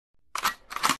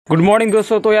Good morning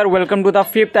दोस्तों। तो यार welcome to the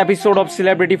 5th episode of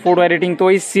celebrity photo editing. तो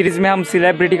इस सीरीज में हम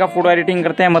सेलिब्रिटी का फोटो एडिटिंग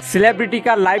करते हैं, सेलिब्रिटी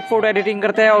का लाइव फोटो एडिटिंग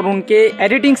करते हैं और उनके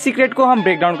एडिटिंग सीक्रेट को हम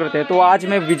ब्रेक डाउन करते हैं। तो आज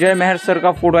मैं विजय महर सर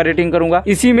का फोटो एडिटिंग करूंगा।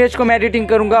 इसी इमेज को मैं एडिटिंग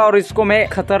करूंगा और इसको मैं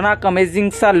खतरनाक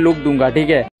अमेजिंग सा लुक दूंगा, ठीक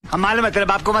है। हमारे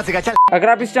मतलब आपको मत सिखा चल। अगर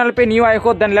आप इस चैनल पे न्यू आए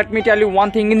हो then let me tell you one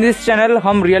thing, in this channel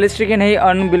हम रियलिस्टिक ही नहीं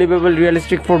अनबिलीवेबल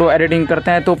रियलिस्टिक फोटो एडिटिंग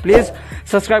करते हैं। तो प्लीज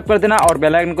सब्सक्राइब कर देना और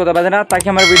बेल आइकन को दबा देना ताकि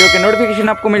हमारे वीडियो के नोटिफिकेशन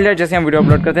आपको मिल जाए जैसे हम वीडियो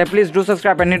अपलोड करते हैं। Please do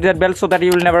subscribe and hit that bell so that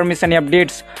you will never miss any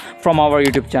updates from our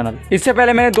YouTube channel. इससे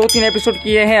पहले मैंने 2-3 एपिसोड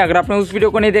किए हैं, अगर आपने उस वीडियो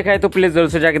को नहीं देखा है तो प्लीज जरूर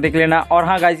से जाकर देख लेना। और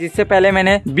हाँ गाइस, इससे पहले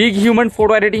मैंने बिग ह्यूमन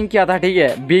फोटो एडिटिंग किया था, ठीक है,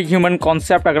 बिग ह्यूमन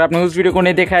कॉन्सेप्ट। अगर आपने उस वीडियो को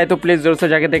नहीं देखा है तो प्लीज जरूर से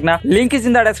जाकर देखना, link is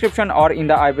in the description और in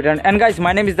the I button. And guys,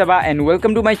 my name is DEBA and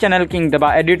welcome to my channel King DEBA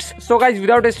Editz. So guys,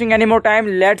 without wasting any more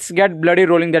time, let's get bloody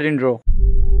rolling that intro.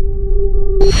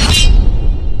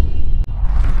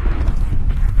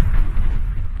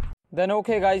 Then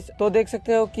okay guys, तो देख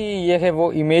सकते हो कि ये है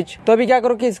वो image. तो अभी क्या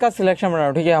करो कि इसका सिलेक्शन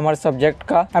बनाओ, ठीक है, हमारे सब्जेक्ट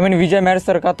का, I mean Vijay Mahar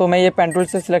sir का। तो मैं ये पेन टूल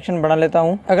से सिलेक्शन बना लेता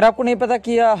हूँ। अगर आपको नहीं पता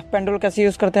कि पेन टूल कैसे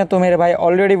यूज करते हैं तो मेरे भाई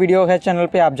ऑलरेडी वीडियो है चैनल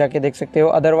पे, आप जाके देख सकते हो।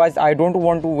 Otherwise I don't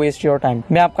want to waste your time,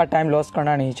 मैं आपका टाइम लॉस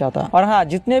करना नहीं चाहता। और हाँ,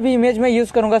 जितने भी इमेज मैं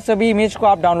यूज करूंगा सभी इमेज को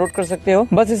आप डाउनलोड कर सकते हो,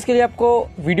 बस इसके लिए आपको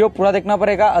वीडियो पूरा देखना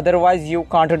पड़ेगा। अदरवाइज यू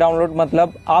कांट डाउनलोड,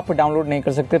 मतलब आप डाउनलोड नहीं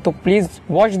कर सकते। तो please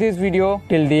watch this video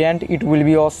till the end, it will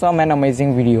be awesome and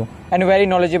amazing video and very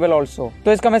knowledgeable also.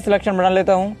 तो इसका मैं सिलेक्शन बना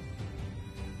लेता हूं।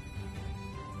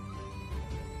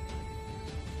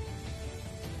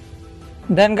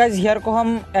 देन गाइस, हियर को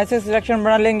हम ऐसे सिलेक्शन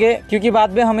बना लेंगे क्योंकि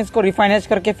बाद में हम इसको रिफाइनेज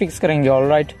करके फिक्स करेंगे।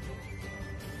 Alright,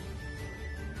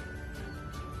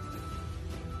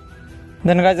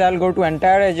 then guys I'll go to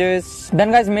entire edges,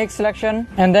 then guys make selection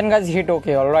and then guys hit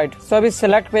OK। alright, so अभी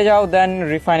select पे जाओ then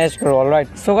refinage करो।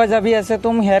 alright, so guys अभी ऐसे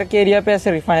तुम हेयर के एरिया पे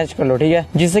ऐसे refinage कर लो, ठीक है,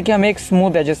 जिससे कि हमें एक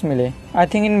स्मूथ एजेस मिले। आई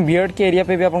थिंक इन बियर्ड के एरिया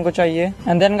पे भी अपन को चाहिए।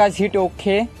 And then guys hit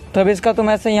OK। तो अभी इसका तुम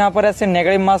ऐसे यहाँ पर ऐसे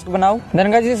नेगेटिव मास्क बनाओ।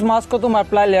 देन गाइस इस मास्क को तुम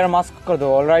अप्लाई लेयर मास्क कर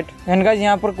दो। ऑलराइट, एंड गाइस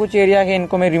यहाँ पर कुछ एरिया है,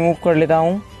 इनको मैं रिमूव कर लेता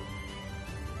हूँ।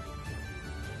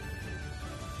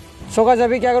 सो गाइस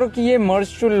अभी क्या करो कि ये मर्ज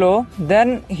टूल लो,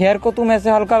 देन हेयर को तुम ऐसे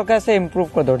हल्का हल्का ऐसे इम्प्रूव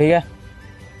कर दो, ठीक है।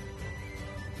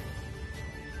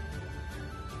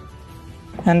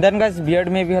 एंड देन गाइस बियर्ड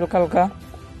में भी हल्का हल्का।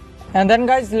 And then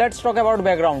guys let's talk about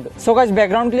background. So guys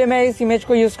background के लिए मैं इस इमेज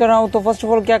को यूज कर रहा हूँ। तो फर्स्ट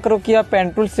ऑफ ऑल क्या करो कि आप पेन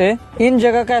टूल से इन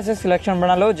जगह का ऐसे सिलेक्शन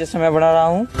बना लो जैसे मैं बना रहा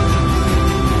हूँ।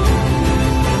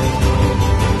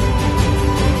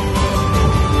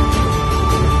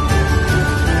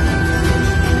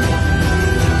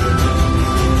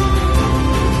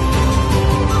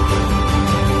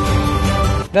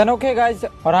 देन ओके गाइज,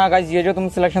 और हाँ गाइज, ये जो तुम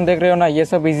सिलेक्शन देख रहे हो ना, ये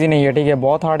सब इजी नहीं है, ठीक है,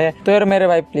 बहुत हार्ड है। तो यार मेरे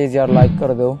भाई प्लीज यार लाइक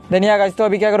कर दो। देन यार गाइज, तो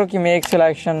अभी क्या करो कि make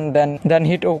selection then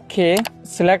hit okay,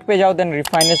 select पे जाओ, देन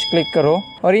रिफाइनेज क्लिक करो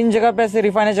और इन जगह पे ऐसे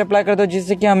रिफाइनेज अप्लाई कर दो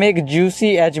जिससे कि हमें एक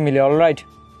जूसी एज मिले। ऑलराइट,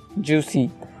 जूसी,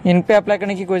 इन पे अप्लाई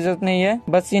करने की कोई जरूरत नहीं है,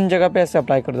 बस इन जगह पे ऐसे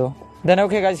अप्लाई कर दो। Then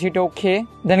okay guys, hit OK,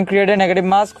 then create a negative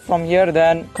mask from here,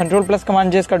 then Control plus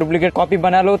command जे इसका डुप्लीकेट कॉपी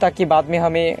बना लो ताकि बाद में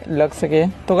हमें लग सके।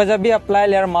 तो गाइस अभी अप्लाई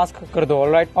लेयर मास्क कर दो।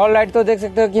 ऑलराइट, तो देख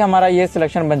सकते हो कि हमारा ये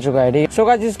सिलेक्शन बन चुका है, ठीक है। सो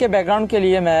गाइस इसके बैकग्राउंड के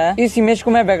लिए मैं इस इमेज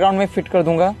को मैं बैकग्राउंड में फिट कर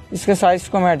दूंगा, इसके साइज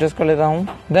को मैं एडजस्ट कर लेता हूँ।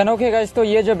 देन ओके गाइस, तो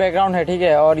ये जो बैकग्राउंड है, ठीक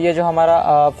है, और ये जो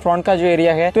हमारा फ्रंट का जो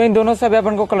एरिया है, तो इन दोनों से भी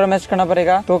अपन को कलर मैच करना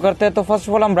पड़ेगा। तो करते हैं, तो फर्स्ट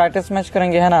ऑफ ऑल हम ब्राइटनेस मैच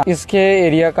करेंगे, है ना, इसके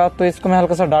एरिया का। तो इसको मैं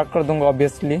हल्का सा डार्क कर दूंगा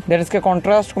ऑब्वियसली। देन इसके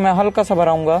कॉन्ट्रास्ट को मैं हल्का सा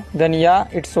बढ़ाऊंगा। देन या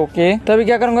इट्स ओके। तो अभी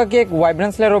क्या करूंगा कि एक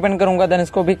वाइब्रेंस लेयर ओपन करूंगा, देन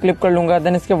इसको भी क्लिप कर लूंगा।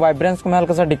 देन इसके वाइब्रेंस को मैं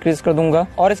हल्का सा डिक्रीज कर दूंगा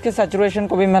और इसके सैचुरेशन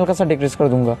को भी मैं हल्का सा डिक्रीज कर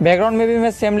दूंगा। बैकग्राउंड में भी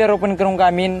मैं सेम लेयर ओपन करूंगा,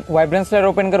 I mean vibrance layer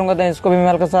open करूंगा, देन इसको भी मैं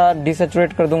हल्का सा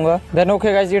डिसैचुरेट कर दूंगा। Then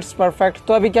okay guys, it's perfect.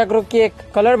 तो अभी क्या करो कि एक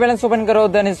कलर बैलेंस ओपन करो,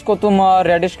 देन इसको तुम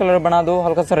रेडिश कलर बना दो,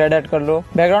 हल्का सा रेड ऐड कर लो।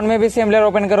 बैकग्राउंड में भी सेम लेयर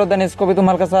ओपन करो, देन इसको भी तुम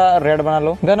हल्का सा रेड बना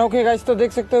लो। देन ओके गाइस, तो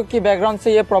देख सकते हो कि बैकग्राउंड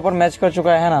से ये प्रॉपर मैच कर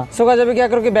चुका है ना। सो गाइस अभी क्या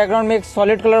करो कि बैकग्राउंड में एक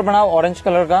सॉलिड कलर बनाओ ऑरेंज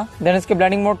कलर का। देन इसके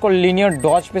ब्लेंडिंग मोड को लीनियर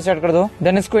डॉज पे सेट कर दो।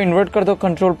 देन इसको इन्वर्ट कर दो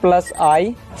Control plus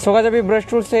I। So guys अभी ब्रश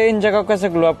टूल से इन जगह को ऐसे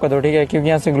ग्लो अप कर दो, ठीक है, क्योंकि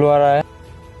यहाँ से ग्लो आ रहा है।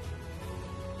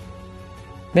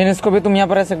 देन इसको भी तुम यहाँ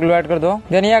पर ऐसे ग्लो ऐड कर दो।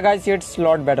 देन या guys it's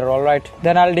lot better. Alright,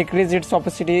 then I will decrease its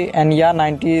opacity and या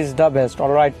 90 is the best.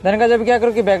 Alright, then guys अभी क्या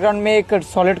करो कि बैकग्राउंड में एक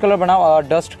सॉलिड कलर बनाओ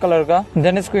डस्ट कलर का।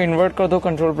 देन इसको इन्वर्ट कर दो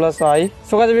Control plus I।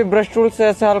 So guys अभी ब्रश टूल से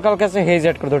ऐसे हल्का हल्का से हेज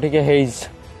ऐड कर दो, ठीक है, हेज।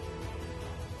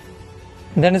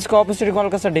 देन इसको ऑपोसिटी को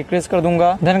हल्का सा डिक्रीज कर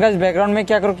दूंगा। देन गाइस बैकग्राउंड में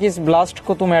क्या करो कि इस ब्लास्ट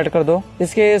को तुम ऐड कर दो,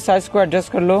 इसके साइज को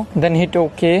एडजस्ट कर लो, देन हिट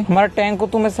ओके। हमारा टैंक को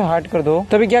तुम ऐसे हाइड कर दो।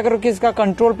 तो अभी क्या करो कि इसका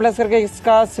कंट्रोल प्लस करके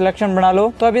इसका सिलेक्शन बना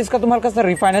लो। तो अभी इसका तुम हल्का सा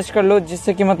रिफाइनेस्ट कर लो,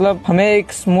 जिससे कि मतलब हमें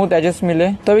एक स्मूथ एजेस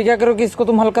मिले। तो अभी क्या करो कि इसको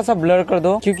तुम हल्का सा ब्लर कर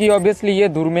दो, क्योंकि ऑब्वियसली ये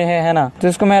दूर में है ना, तो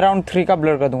इसको मैं अराउंड 3 का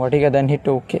ब्लर कर दूंगा, ठीक है। Then hit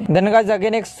okay. Then guys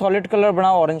again एक सॉलिड कलर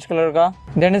बनाओ ऑरेंज कलर का।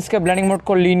 देन इसके ब्लेंडिंग मोड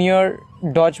को लीनियर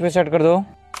डॉज पे सेट कर दो।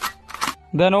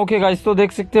 देन ओके गाइस, तो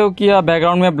देख सकते हो कि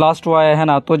बैकग्राउंड में ब्लास्ट हुआ है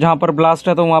ना, तो जहाँ पर ब्लास्ट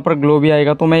है तो वहाँ पर ग्लो भी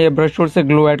आएगा। तो मैं ये ब्रश टूल से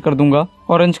ग्लो ऐड कर दूंगा,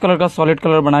 ऑरेंज कलर का सॉलिड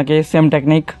कलर बना के, सेम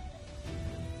टेक्निक।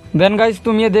 देन गाइस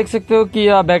तुम ये देख सकते हो कि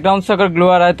बैकग्राउंड से अगर ग्लो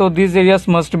आ रहा है तो this areas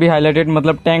must be highlighted,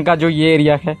 मतलब टैंक का जो ये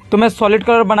एरिया है। तो मैं सॉलिड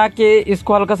कलर बना के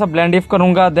इसको हल्का सा ब्लेंड इफ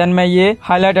करूंगा। देन मैं ये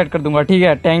हाईलाइट ऐड कर दूंगा, ठीक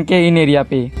है, टैंक के इन एरिया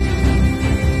पे।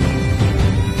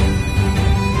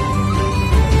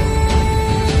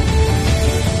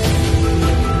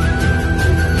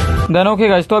 देन ओके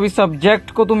गाइस, तो अभी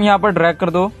सब्जेक्ट को तुम यहाँ पर ड्रैग कर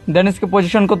दो। देन इसके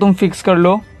पोजीशन को तुम फिक्स कर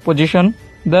लो, पोजीशन।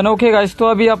 देन ओके गाइस, तो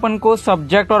अभी अपन को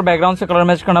सब्जेक्ट और बैकग्राउंड से कलर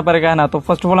मैच करना पड़ेगा, है ना। तो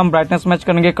फर्स्ट ऑफ ऑल हम ब्राइटनेस मैच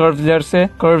करेंगे कर्व्स लेयर से,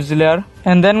 curves layer.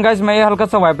 And then guys मैं ये हल्का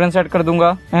सा वाइब्रेंस ऐड कर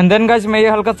दूंगा। एंड देन गाइस मैं ये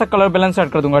हल्का सा कलर बैलेंस ऐड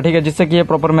कर दूंगा, ठीक है, जिससे कि ये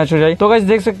प्रॉपर मैच हो जाए। तो गाइस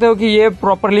देख सकते हो कि ये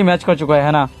प्रॉपरली मैच कर चुका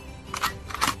है ना।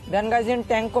 देन गाइस इन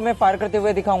टैंक को मैं फायर करते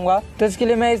हुए दिखाऊंगा, तो इसके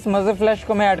लिए मैं इस मजर फ्लैश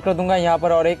को मैं ऐड कर दूंगा यहाँ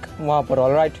पर और एक वहाँ पर,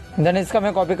 ऑलराइट। देन इसका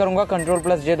मैं कॉपी करूंगा कंट्रोल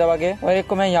प्लस जे दबा के, और एक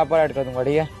को मैं यहाँ पर ऐड कर दूंगा,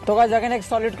 ठीक है। तो गाइस अगेन एक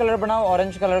सॉलिड कलर बनाओ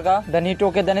ऑरेंज कलर का। Then hit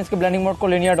okay. देन इसके ब्लेंडिंग मोड को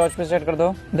लीनियर डॉज पे सेट कर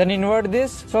दो। Then invert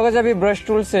this. So guys अभी ब्रश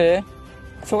टूल से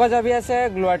अभी ऐसे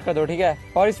ग्लो ऐड कर दो, ठीक है,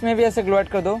 और इसमें भी ऐसे ग्लो ऐड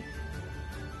कर दो।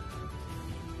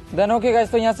 देन ओके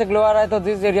गाइस, तो यहाँ से ग्लो आ रहा है, तो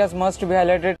this areas must be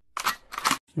highlighted.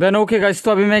 Then okay guys,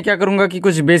 तो अभी मैं क्या करूंगा कि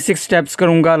कुछ बेसिक स्टेप्स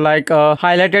करूंगा, लाइक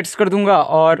हाईलाइटेड्स कर दूंगा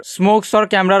और स्मोक्स और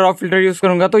कैमरा रॉ फिल्टर यूज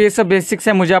करूंगा। तो ये सब बेसिक्स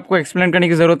है, मुझे आपको एक्सप्लेन करने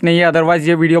की जरूरत नहीं है, अदरवाइज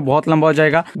ये वीडियो बहुत लंबा हो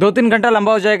जाएगा, 2-3 घंटा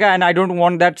लंबा हो जाएगा, and I don't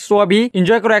want that. सो अभी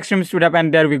एंजॉय करो extreme speed up,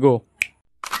 and there we go.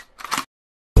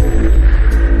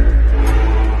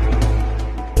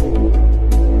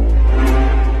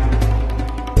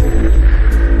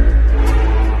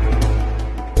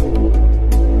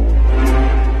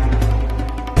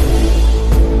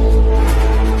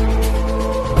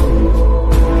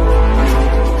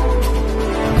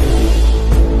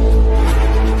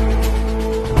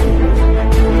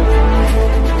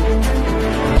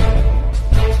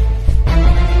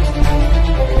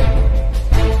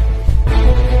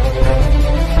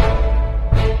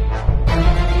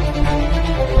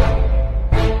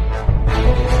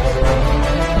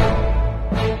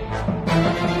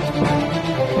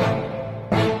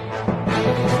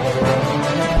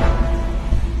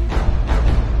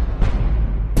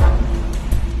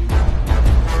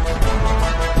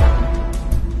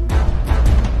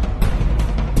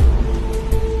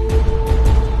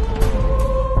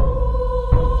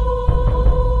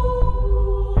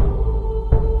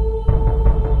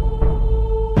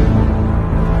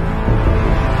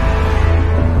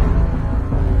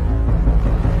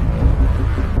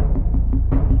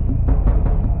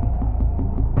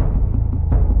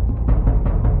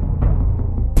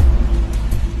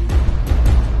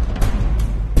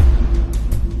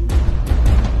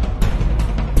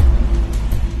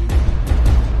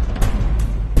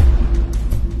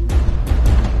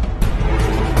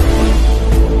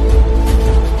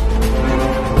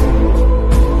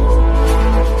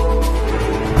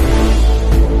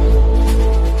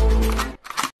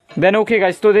 Then okay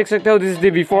guys, तो देख सकते हो this is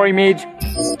the before image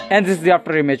and this is the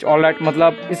after image, alright.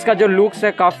 मतलब इसका जो लुक्स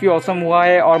है काफी औसम हुआ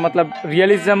है, और मतलब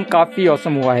रियलिज्म काफी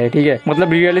औसम हुआ है, ठीक है,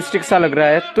 मतलब रियलिस्टिक सा लग रहा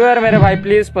है। तो यार मेरे भाई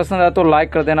प्लीज पसंद आया तो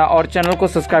लाइक कर देना और चैनल को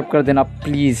सब्सक्राइब कर देना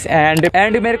प्लीज,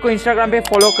 एंड मेरे को इंस्टाग्राम पे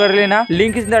फॉलो कर लेना,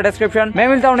 link is in the description. मैं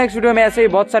मिलता हूँ नेक्स्ट वीडियो में ऐसे ही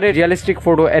बहुत सारे रियलिस्टिक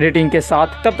फोटो एडिटिंग के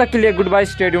साथ। तब तक के लिए good bye,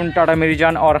 stay tuned, Tata मेरी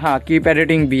जान, और हाँ, keep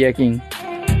editing, B a king.